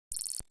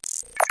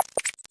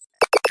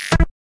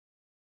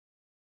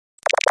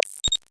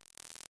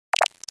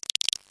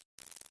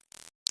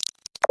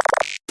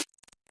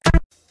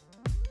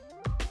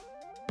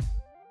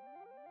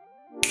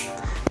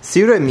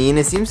See what I mean?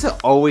 It seems to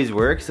always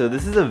work, so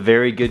this is a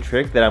very good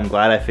trick that I'm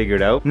glad I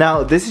figured out.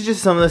 Now, this is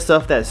just some of the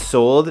stuff that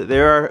sold.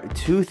 There are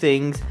 2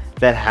 things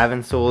that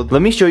haven't sold.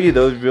 Let me show you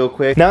those real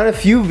quick. Now, in a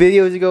few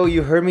videos ago,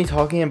 you heard me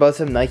talking about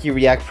some Nike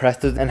React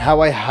Prestos and how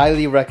I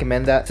highly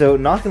recommend that. So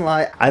not gonna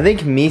lie, I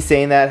think me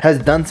saying that has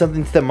done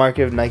something to the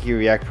market of Nike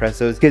React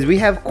Prestos, because we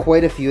have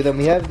quite a few of them.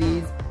 We have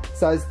these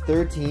size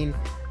 13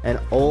 and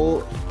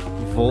all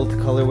Volt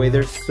colorway.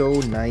 They're so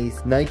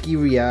nice. Nike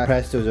React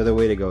Prestos are the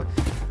way to go.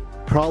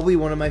 Probably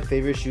one of my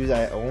favorite shoes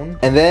I own.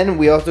 And then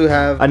we also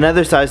have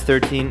another size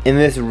 13 in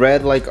this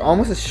red, like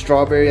almost a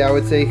strawberry, I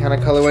would say, kind of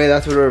colorway.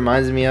 That's what it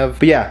reminds me of.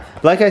 But yeah,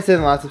 like I said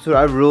in the last episode,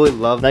 I really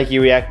love Nike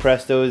React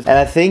Prestos, and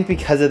I think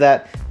because of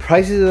that,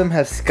 prices of them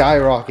have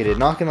skyrocketed.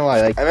 Not gonna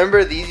lie, like I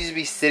remember these used to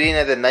be sitting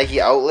at the Nike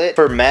outlet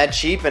for mad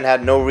cheap and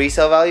had no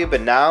resale value,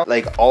 but now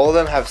like all of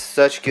them have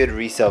such good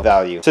resale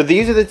value. So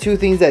these are the 2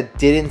 things that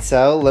didn't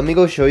sell. Let me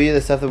go show you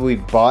the stuff that we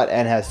bought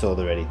and has sold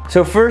already.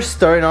 So first,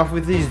 starting off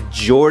with these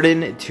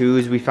Jordan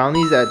 2s. We found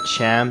these at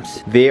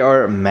Champs. They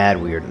are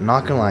mad weird.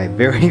 Not gonna lie,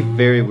 very,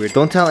 very weird.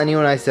 Don't tell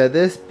anyone I said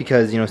this,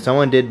 because you know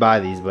someone did buy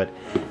these, but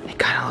they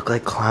kind of look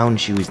like clown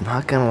shoes,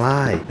 not gonna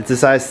lie. It's a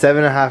size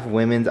 7.5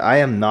 women's. I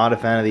am not a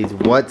fan of these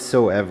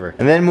whatsoever.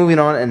 And then moving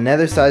on,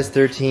 another size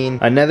 13,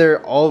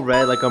 another all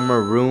red, like a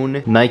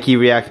maroon Nike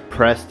React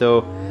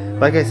Presto.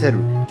 Like I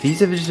said, these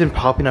have just been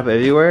popping up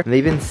everywhere, and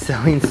they've been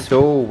selling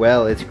so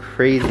well. It's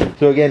crazy.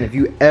 So again, if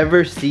you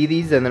ever see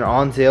these and they're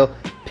on sale,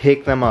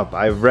 pick them up.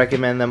 I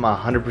recommend them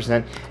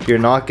 100%. You're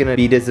not gonna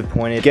be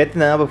disappointed. Get them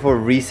now before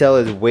resale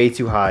is way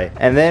too high.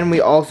 And then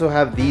we also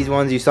have these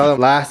ones. You saw them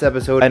last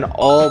episode, an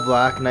all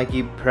black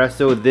Nike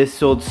Presto. This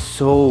sold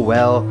so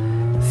well.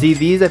 See,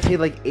 these I paid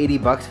like 80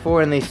 bucks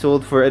for, and they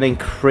sold for an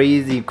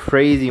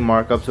crazy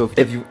markup. So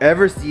if you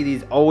ever see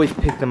these, always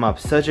pick them up.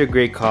 Such a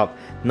great cop.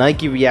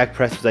 Nike React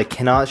Prestos, I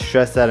cannot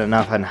stress that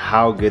enough on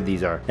how good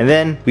these are. And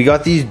then we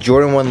got these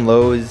Jordan 1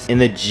 lows in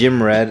the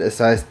gym red, a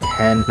size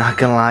 10. Not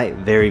gonna lie,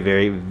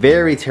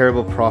 very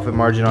terrible profit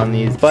margin on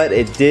these, but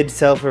it did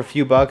sell for a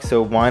few bucks,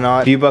 so why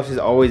not? A few bucks is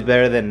always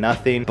better than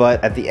nothing,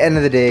 but at the end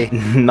of the day,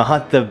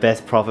 not the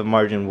best profit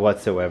margin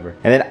whatsoever.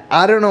 And then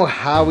I don't know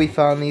how we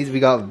found these. We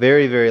got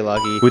very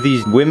lucky with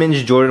these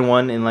women's Jordan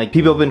 1, and like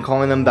people have been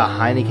calling them the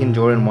Heineken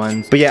Jordan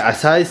 1s. But yeah, a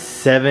size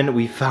 7,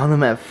 we found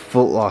them at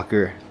Foot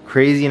Locker.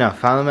 Crazy enough,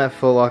 found them at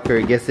Foot Locker.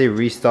 I guess they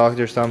restocked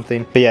or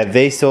something. But yeah,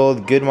 they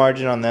sold. Good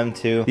margin on them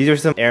too. These are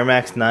some Air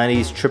Max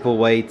 90s triple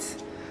whites.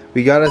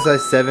 We got a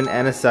size 7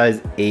 and a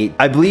size 8.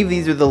 I believe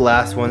these are the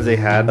last ones they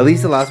had. At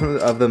least the last one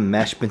of the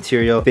mesh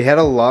material. They had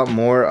a lot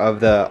more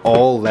of the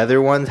all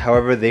leather ones.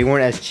 However, they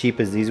weren't as cheap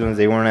as these ones.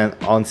 They weren't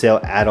on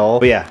sale at all.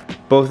 But yeah,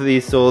 both of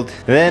these sold.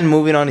 And then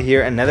moving on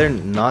here, another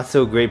not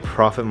so great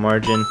profit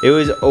margin. It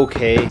was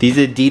okay. These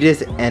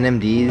Adidas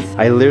NMDs,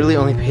 I literally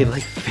only paid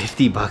like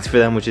 50 bucks for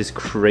them, which is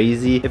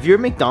crazy. If you're a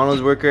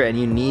McDonald's worker and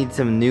you need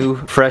some new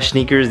fresh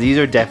sneakers, these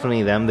are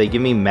definitely them. They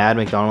give me mad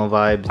McDonald's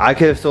vibes. I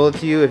could have sold it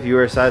to you if you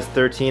were a size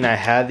 13. I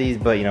had these,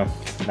 but you know,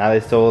 now they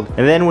sold.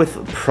 And then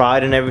with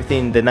Pride and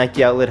everything, the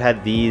Nike outlet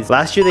had these.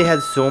 Last year they had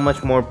so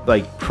much more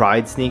like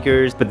Pride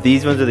sneakers, but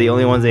these ones are the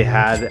only ones they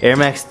had. Air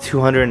Max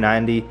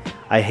 290.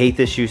 I hate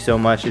this shoe so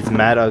much. It's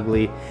mad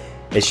ugly.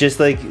 It's just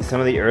like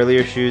some of the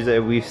earlier shoes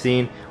that we've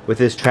seen with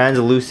this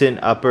translucent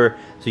upper,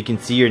 so you can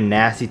see your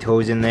nasty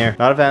toes in there.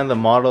 Not a fan of the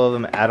model of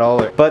them at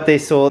all, but they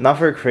sold. Not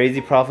for a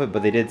crazy profit,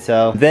 but they did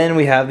sell. Then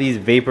we have these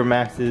Vapor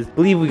Maxes. I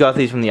believe we got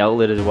these from the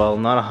outlet as well.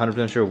 Not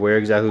 100% sure where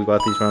exactly we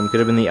got these from. Could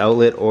have been the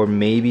outlet or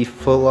maybe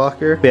Foot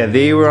Locker. But yeah,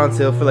 they were on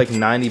sale for like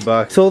 90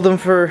 bucks. Sold them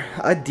for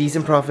a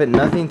decent profit,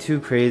 nothing too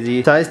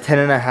crazy. Size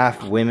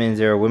 10.5 women's.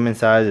 They're a women's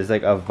size. It's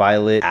like a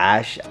violet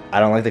ash. I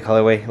don't like the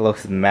colorway. It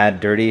looks mad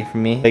dirty for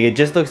me. Like it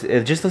just looks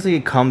like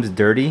it comes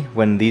dirty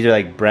when these are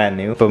like brand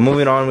new. But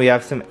moving on, we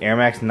have some Air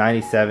Max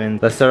 97.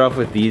 Let's start off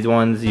with these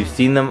ones. You've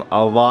seen them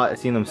a lot. I've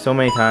seen them so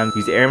many times.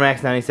 These Air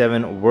Max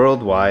 97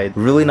 worldwide.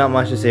 Really not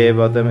much to say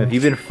about them. If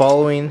you've been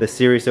following the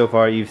series so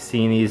far, you've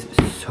seen these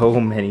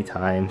so many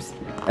times.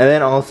 And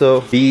then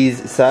also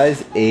these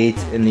size 8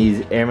 and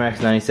these Air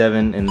Max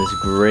 97 in this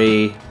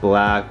gray,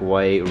 black,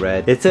 white,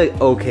 red. It's an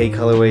okay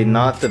colorway,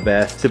 not the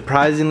best.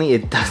 Surprisingly,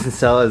 it doesn't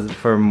sell as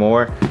for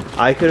more.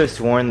 I could have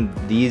sworn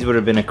these would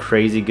have been a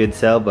crazy good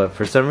sell, but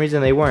for some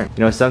reason they weren't.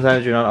 You know,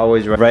 sometimes you're not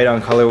always right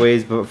on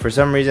colorways, but for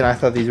some reason I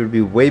thought these would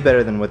be way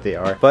better than what they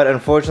are. But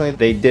unfortunately,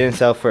 they didn't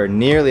sell for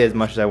nearly as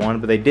much as I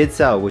wanted, but they did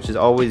sell, which is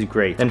always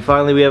great. And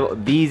finally, we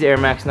have these Air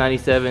Max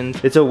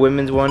 97s. It's a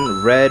women's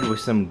one, red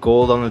with some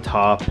gold on the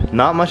top.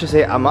 Not much to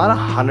say. I'm not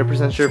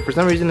 100% sure. For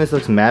some reason, this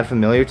looks mad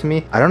familiar to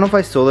me. I don't know if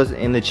I sold this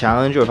in the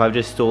challenge or if I've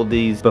just sold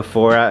these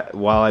before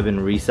while I've been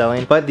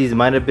reselling, but these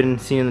might have been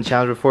seen in the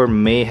challenge before,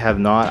 may have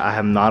not. I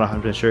am not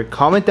not 100% sure.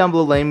 Comment down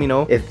below letting me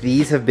know if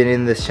these have been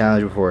in this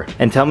challenge before.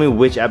 And tell me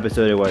which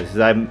episode it was, because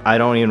I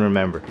don't even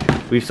remember.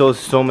 We've sold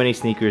so many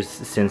sneakers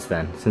since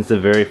then, since the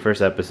very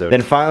first episode.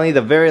 Then finally,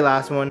 the very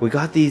last one, we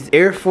got these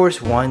Air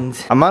Force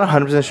Ones. I'm not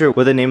 100% sure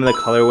what the name of the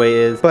colorway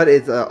is, but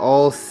it's an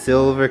all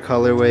silver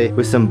colorway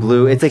with some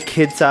blue. It's a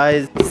kid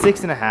size,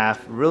 6.5,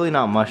 really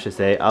not much to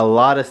say. A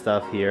lot of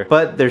stuff here,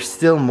 but there's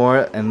still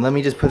more, and let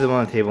me just put them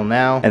on the table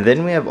now. And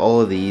then we have all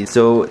of these.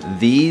 So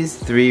these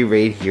three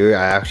right here,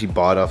 I actually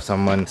bought off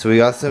someone. So we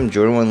got some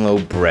Jordan 1 Low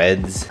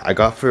Breads. I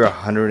got for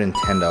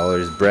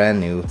 $110, brand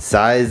new,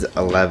 size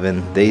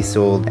 11. They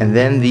sold. And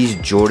then these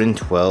Jordan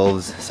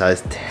 12s,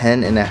 size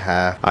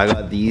 10.5. I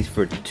got these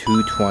for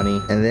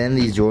 $220. And then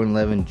these Jordan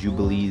 11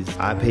 Jubilees,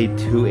 I paid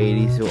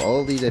 $280. So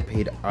all of these I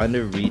paid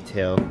under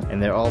retail,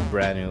 and they're all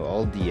brand new,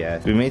 all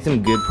DS. We made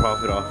some good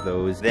profit off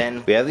those.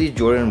 Then we have these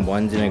Jordan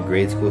 1s in a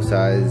grade school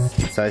size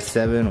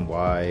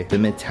 7Y, the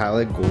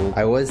metallic gold.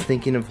 I was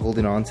thinking of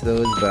holding on to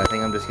those, but I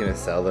think I'm just gonna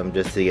sell them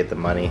just to get the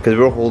money, because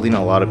we're holding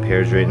a lot of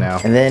pairs right now.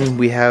 And then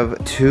we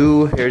have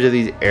 2 pairs of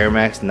these Air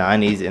Max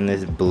 90s in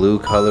this blue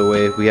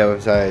colorway. We have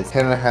a size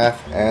 10.5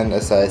 and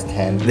a size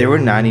 10. They were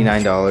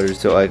 $99,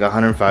 so like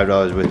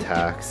 $105 with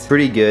tax.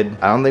 Pretty good.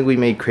 I don't think we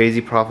made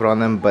crazy profit on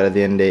them, but at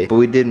the end of the day, but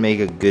we did make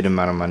a good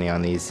amount of money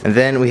on these. And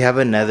then we have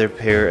another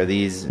pair of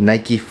these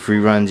Nike free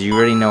runs. You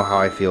already know how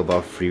I feel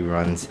about free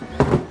runs.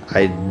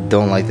 I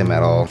don't like them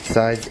at all.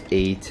 Size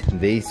 8,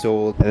 they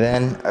sold. And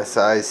then a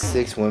size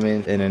 6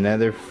 women in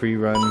another free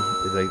run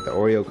is like the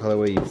Oreo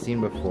colorway you've seen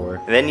before.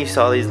 And then you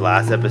saw these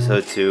last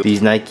episode too.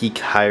 These Nike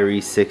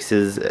Kyrie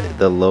 6s,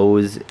 the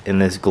lows in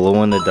this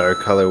glow in the dark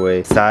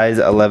colorway. Size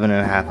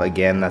 11.5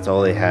 again, that's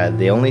all they had.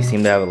 They only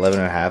seem to have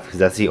 11.5 because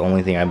that's the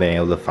only thing I've been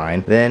able to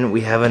find. Then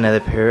we have another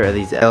pair of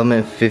these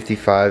Element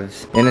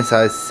 55s in a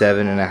size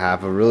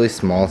 7.5, a really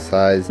small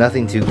size,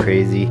 nothing too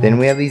crazy. Then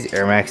we have these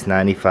Air Max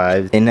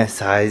 95s in a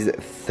size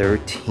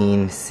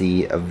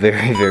 13C, a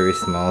very, very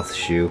small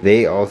shoe.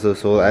 They also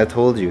sold. I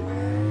told you,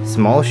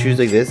 small shoes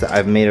like this,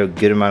 I've made a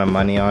good amount of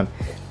money on.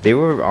 They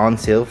were on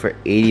sale for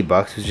 80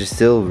 bucks, which is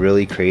still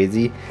really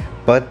crazy.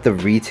 But the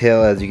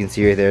retail, as you can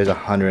see right there, is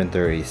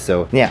 130.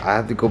 So yeah, I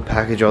have to go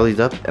package all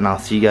these up, and I'll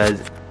see you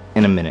guys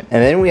in a minute.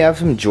 And then we have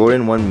some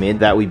Jordan 1 mid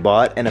that we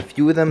bought, and a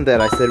few of them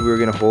that I said we were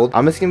gonna hold.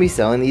 I'm just gonna be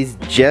selling these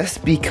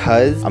just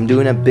because I'm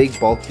doing a big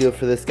bulk deal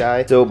for this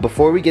guy. So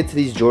before we get to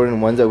these Jordan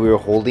 1s that we were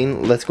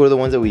holding, let's go to the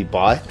ones that we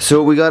bought.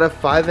 So we got a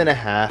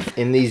 5.5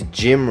 in these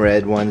gym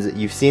red ones.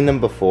 You've seen them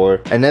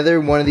before.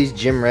 Another one of these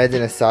gym reds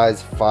in a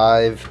size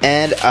 5,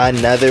 and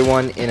another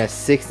one in a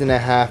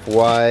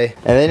 6.5Y.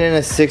 And then in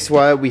a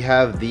 6Y we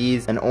have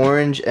these, an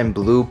orange and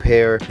blue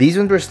pair. These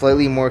ones were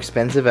slightly more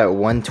expensive at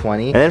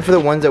 $120. And then for the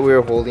ones that we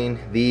were holding,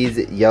 these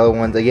yellow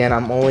ones, again,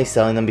 I'm only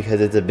selling them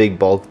because it's a big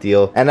bulk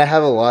deal, and I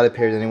have a lot of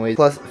pairs anyways,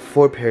 plus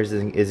 4 pairs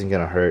isn't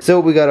gonna hurt. So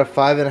we got a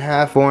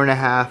 5.5,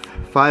 4.5,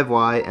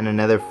 5Y, and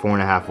another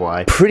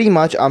 4.5Y. Pretty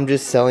much I'm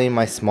just selling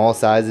my small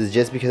sizes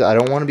just because I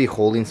don't want to be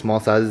holding small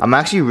sizes. I'm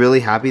actually really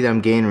happy that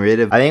I'm getting rid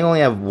of, I think I only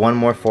have one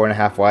more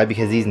 4.5Y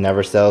because these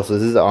never sell, so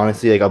this is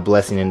honestly like a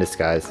blessing in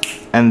disguise.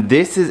 And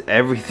this is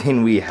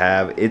everything we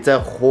have. It's a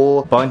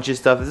whole bunch of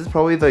stuff. This is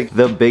probably like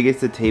the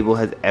biggest the table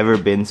has ever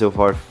been so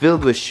far,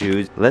 filled with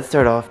shoes. Let's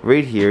start off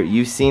right here.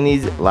 You've seen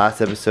these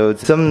last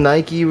episodes. Some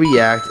Nike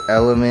React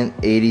Element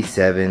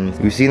 87s.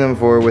 We've seen them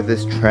before with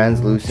this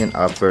translucent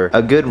upper.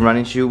 A good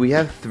running shoe. We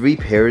have 3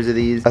 pairs of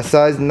these. A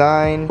size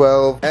 9,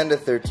 12, and a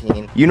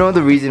 13. You know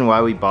the reason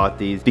why we bought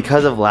these,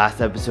 because of last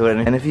episode.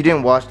 And if you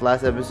didn't watch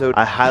last episode,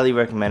 I highly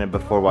recommend it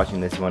before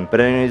watching this one. But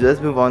anyways,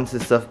 let's move on to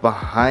the stuff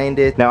behind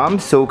it. Now I'm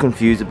so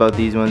confused about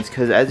these ones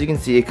because as you can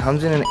see, it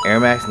comes in an Air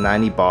Max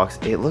 90 box.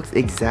 It looks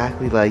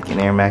exactly like an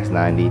Air Max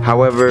 90.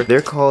 However,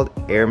 they're called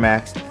Air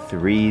Max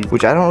 3s,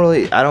 which I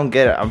don't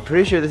get it. I'm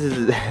pretty sure this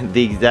is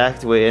the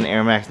exact way an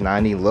Air Max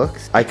 90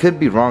 looks. I could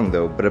be wrong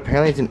though, but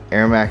apparently it's an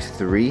Air Max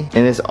 3,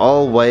 and it's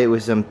all white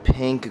with some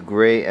pink,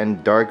 gray,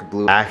 and dark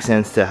blue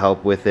accents to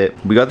help with it.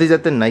 We got these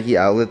at the Nike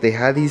outlet. They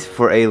had these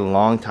for a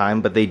long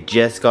time, but they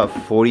just got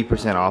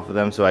 40% off of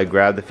them, so I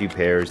grabbed a few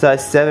pairs.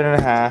 Size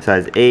 7.5,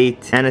 size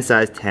 8, and a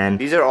size 10.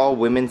 These are all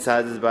women's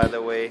sizes, by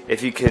the way,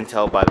 if you can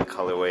tell by the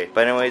colorway.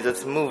 But anyways,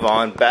 let's move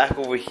on. Back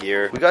over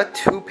here, we got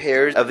 2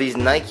 pairs of these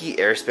Nike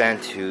Airspan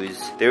 2s.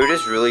 They were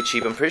just really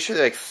cheap. I'm pretty sure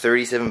they're like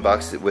 37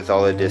 bucks with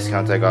all the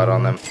discounts I got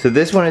on them. So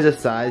this one is a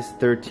size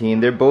 13.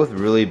 They're both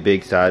really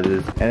big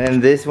sizes. And then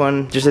this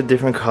one, just a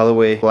different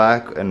colorway,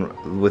 black and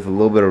with a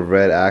little bit of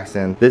red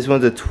accent. This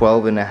one's a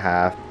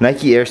 12.5.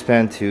 Nike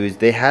Airspan 2s.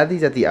 They had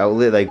these at the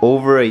outlet like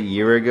over a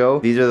year ago.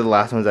 These are the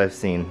last ones I've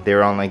seen. They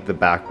were on like the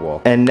back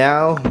wall. And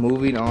now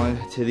moving on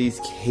to these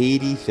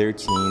KD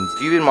 13s.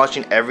 If you've been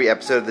watching every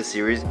episode of the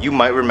series, you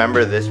might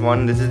remember this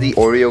one. This is the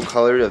Oreo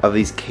color of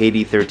these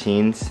KD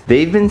 13s.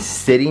 They've been been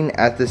sitting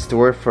at the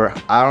store for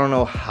I don't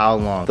know how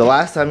long. The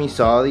last time you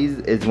saw these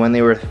is when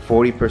they were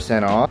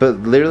 40% off,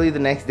 but literally the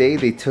next day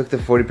they took the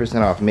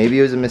 40% off. Maybe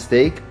it was a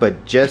mistake,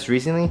 but just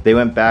recently they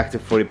went back to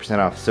 40%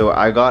 off. So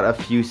I got a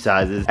few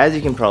sizes, as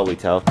you can probably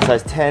tell.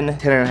 Size 10,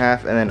 10 and a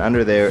half, and then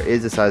under there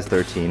is a size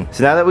 13.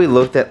 So now that we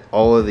looked at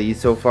all of these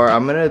so far,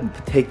 I'm gonna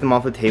take them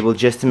off the table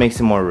just to make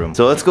some more room.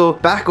 So let's go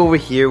back over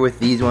here with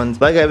these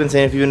ones. Like I've been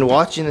saying, if you've been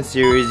watching the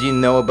series, you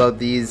know about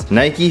these.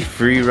 Nike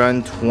Free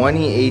Run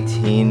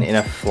 2018 in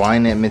a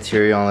Flyknit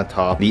material on the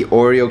top. The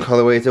Oreo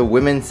colorway, it's a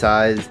women's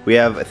size. We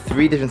have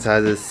 3 different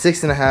sizes,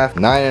 6.5,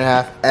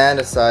 9.5, and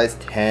a size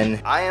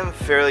 10. I am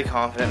fairly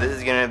confident this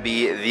is gonna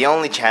be the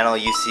only channel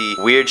you see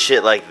weird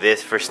shit like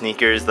this for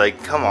sneakers.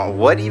 Like, come on,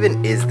 what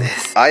even is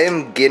this? I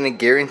am gonna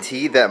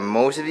guarantee that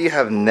most of you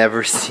have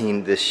never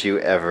seen this shoe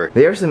ever.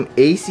 They are some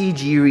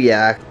ACG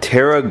React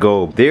Terra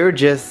Gobe. They're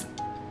just,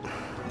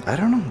 I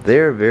don't know,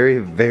 they're very,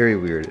 very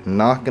weird.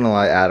 Not gonna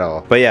lie at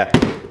all. But yeah,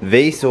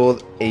 they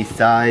sold a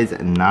size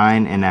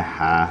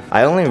 9.5.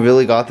 I only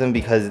really got them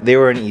because they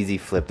were an easy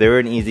flip. They were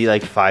an easy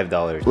like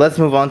 $5. Let's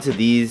move on to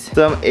these.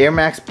 Some Air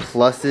Max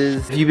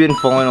Pluses. If you've been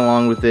following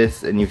along with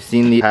this and you've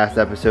seen the past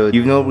episodes,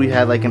 you know we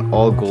had like an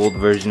all gold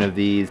version of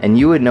these. And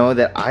you would know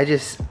that I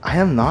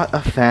am not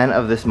a fan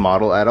of this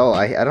model at all.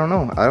 I don't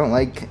know. I don't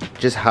like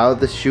just how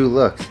the shoe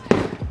looks.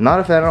 Not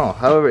a fan at all.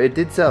 However, it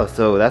did sell,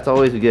 so that's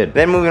always good.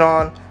 Then moving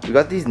on, we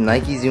got these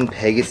Nike Zoom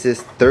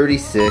Pegasus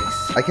 36.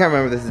 I can't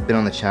remember if this has been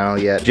on the channel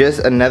yet.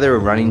 Just another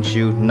running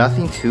shoe,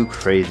 nothing too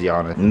crazy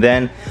on it. And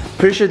then,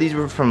 pretty sure these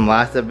were from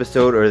last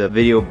episode or the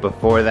video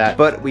before that,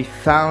 but we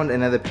found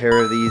another pair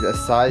of these, a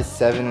size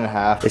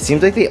 7.5. It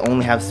seems like they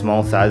only have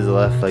small sizes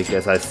left, like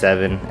a size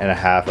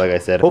 7.5, like I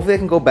said. Hopefully I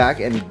can go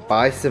back and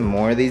buy some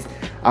more of these.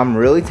 I'm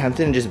really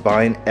tempted in just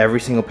buying every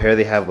single pair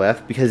they have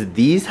left because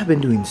these have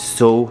been doing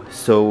so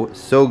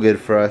good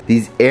for us.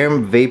 These Air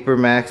Vapor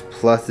Max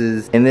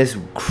Pluses in this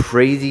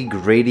crazy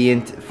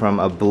gradient from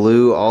a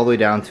blue all the way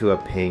down to a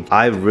pink.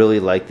 I really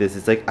like this.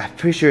 It's like, I'm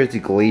pretty sure it's a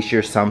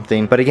Glacier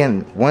something. But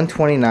again,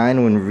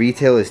 $129 when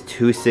retail is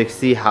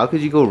 $260. How could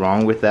you go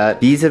wrong with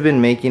that? These have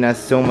been making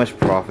us so much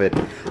profit.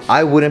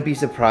 I wouldn't be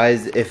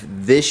surprised if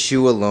this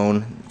shoe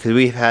alone, because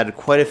we've had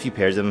quite a few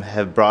pairs of them,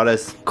 have brought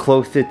us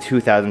close to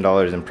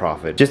 $2,000 in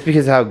profit just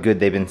because of how good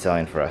they've been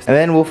selling for us. And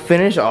then we'll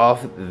finish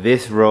off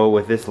this row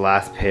with this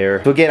last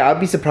pair. So again, I'd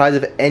be surprised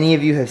if any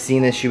of you have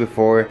seen this shoe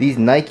before. These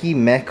Nike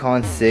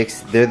Metcon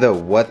 6, they're the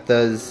what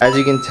does. As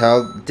you can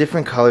tell,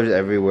 different colors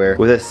everywhere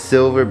with a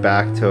silver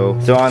back toe.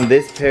 So on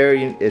this pair,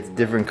 it's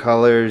different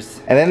colors.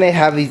 And then they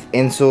have these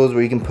insoles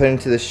where you can put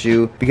into the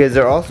shoe because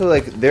they're also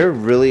like, they're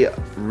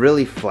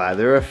really flat.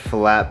 They're a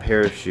flat pair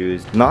of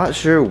shoes. Not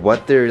sure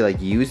what they're like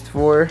used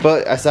for,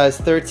 but a size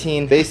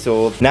 13 they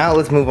sold. Now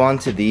let's move on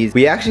to these.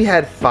 We actually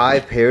had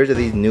 5 pairs of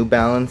these New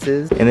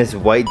Balances in this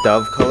white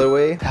dove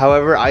colorway.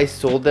 However, I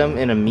sold them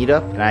in a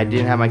meetup and I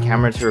didn't have my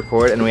camera to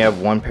record, and we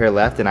have 1 pair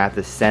left and I have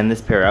to send this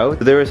pair out.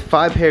 So there was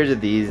 5 pairs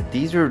of these.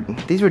 These were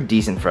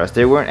decent for us.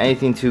 They weren't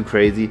anything too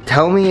crazy.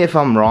 Tell me if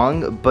I'm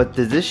wrong, but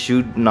does this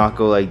shoe not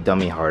go like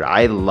dummy hard?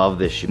 I love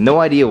this shoe. No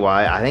idea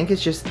why. I think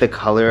it's just the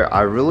color.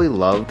 I really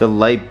love the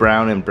light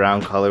brown and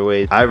brown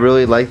colorways. I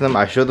really like them.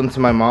 I showed them to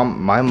my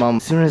mom. My mom,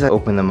 as soon as I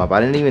opened them up, I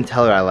didn't even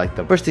tell her I liked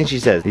them. First thing she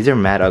says, these are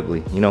mad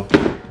ugly, you know?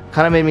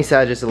 Kind of made me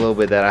sad just a little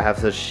bit that I have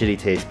such shitty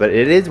taste, but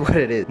it is what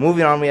it is.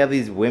 Moving on, we have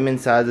these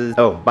women's sizes.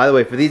 Oh, by the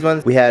way, for these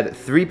ones, we had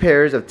 3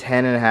 pairs of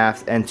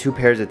 10.5s and 2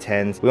 pairs of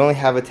 10s. We only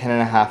have a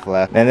 10.5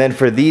 left. And then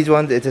for these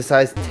ones, it's a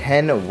size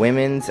 10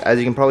 women's. As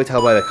you can probably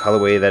tell by the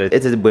colorway that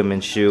it's a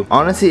women's shoe.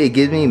 Honestly, it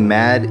gives me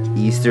mad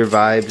Easter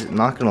vibes.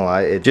 Not gonna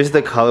lie, just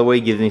the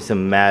colorway gives me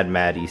some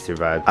mad Easter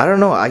vibes. I don't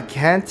know, I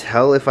can't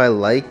tell if I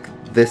like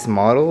this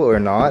model or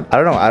not. I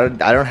don't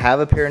know. I don't have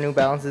a pair of New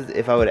Balances.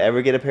 If I would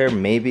ever get a pair,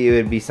 maybe it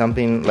would be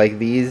something like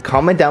these.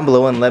 Comment down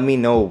below and let me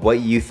know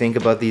what you think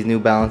about these New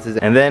Balances.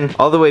 And then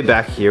all the way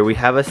back here, we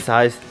have a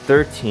size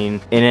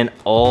 13 in an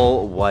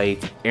all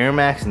white Air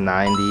Max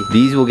 90.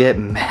 These will get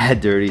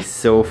mad dirty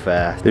so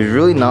fast. There's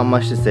really not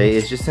much to say.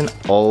 It's just an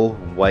all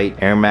white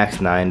Air Max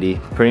 90.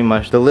 Pretty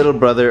much the little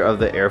brother of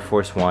the Air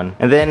Force One.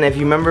 And then if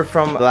you remember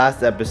from the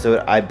last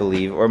episode, I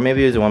believe, or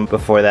maybe it was the one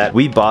before that,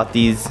 we bought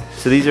these.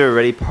 So these are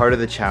already part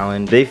of the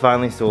challenge. They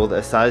finally sold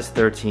a size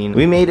 13.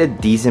 We made a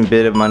decent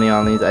bit of money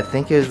on these. I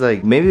think it was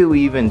like, maybe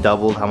we even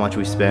doubled how much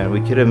we spent.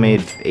 We could have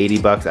made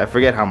 80 bucks. I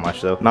forget how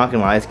much though. Not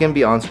gonna lie, it's gonna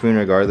be on screen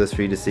regardless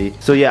for you to see.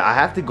 So yeah, I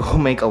have to go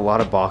make a lot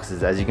of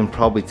boxes, as you can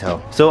probably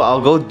tell. So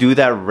I'll go do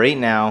that right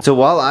now. So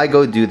while I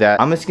go do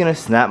that, I'm just gonna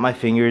snap my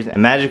fingers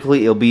and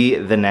magically it'll be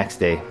the next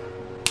day.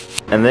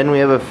 And then we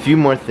have a few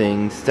more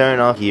things.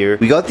 Starting off here,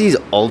 we got these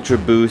Ultra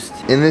Boost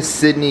in this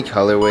Sydney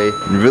colorway.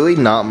 Really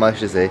not much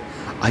to say.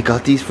 I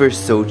got these for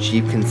so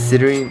cheap,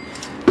 considering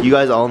you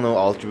guys all know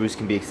Ultra Boost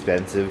can be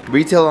expensive.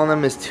 Retail on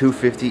them is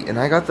 $250 and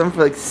I got them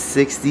for like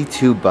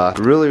 62 bucks.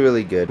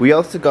 Really good. We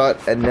also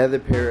got another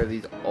pair of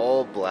these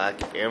all black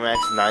black Air Max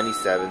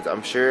 97s.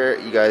 I'm sure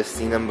you guys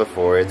seen them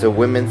before. It's a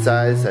women's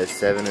size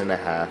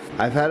 7.5.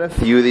 I've had a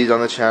few of these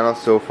on the channel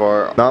so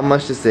far. Not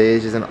much to say,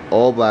 it's just an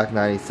all black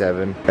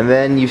 97. And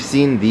then you've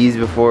seen these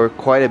before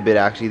quite a bit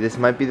actually. This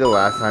might be the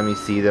last time you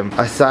see them.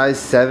 A size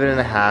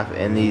 7.5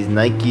 and these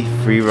Nike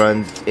free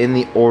runs in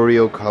the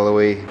Oreo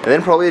colorway. And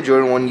then probably a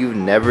Jordan 1 you've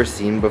never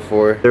seen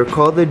before. They're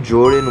called the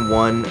Jordan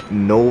 1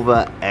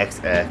 Nova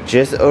XX.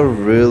 Just a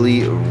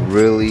really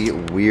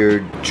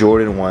weird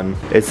Jordan 1.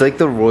 It's like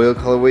the royal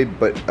colorway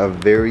but a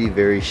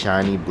very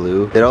shiny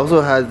blue. It also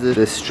has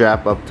this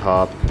strap up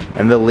top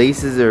and the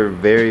laces are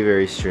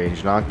very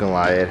strange, not gonna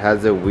lie. It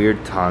has a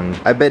weird tongue.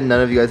 I bet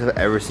none of you guys have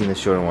ever seen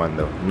this Jordan 1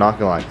 though, not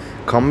gonna lie.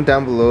 Comment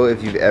down below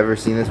if you've ever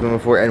seen this one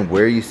before and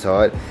where you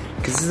saw it,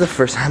 because this is the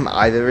first time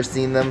I've ever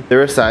seen them.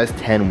 They're a size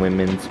 10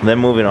 women's. Then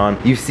moving on,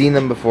 you've seen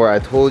them before. I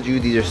told you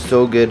these are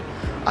so good.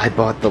 I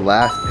bought the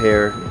last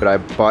pair, but I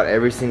bought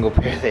every single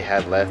pair they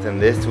had left,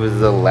 and this was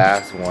the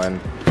last one.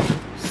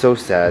 So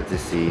sad to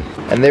see.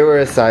 And they were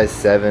a size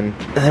 7.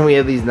 And then we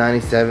have these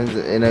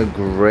 97s in a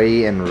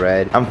gray and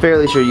red. I'm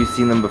fairly sure you've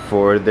seen them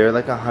before. They're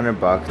like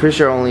 $100. Pretty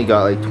sure I only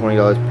got like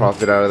 $20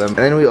 profit out of them. And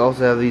then we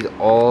also have these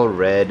all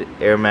red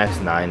Air Max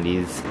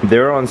 90s.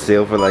 They're on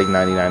sale for like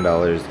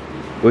 $99.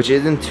 Which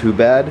isn't too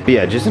bad. But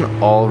yeah, just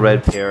an all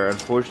red pair.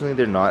 Unfortunately,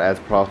 they're not as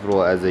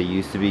profitable as they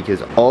used to be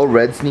because all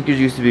red sneakers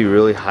used to be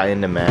really high in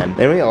demand.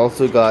 Then we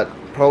also got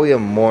probably a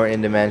more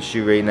in demand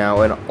shoe right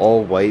now, an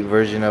all white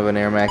version of an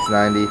Air Max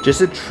 90.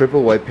 Just a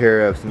triple white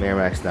pair of some Air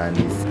Max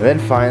 90s. And then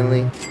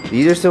finally,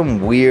 these are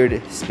some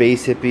weird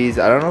space hippies.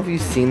 I don't know if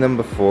you've seen them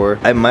before.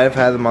 I might have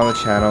had them on the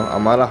channel.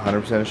 I'm not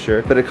 100%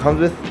 sure. But it comes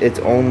with its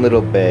own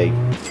little bag,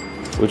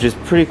 which is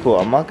pretty cool.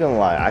 I'm not gonna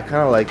lie. I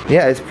kind of like,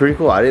 yeah, it's pretty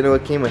cool. I didn't know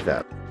it came with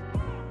that.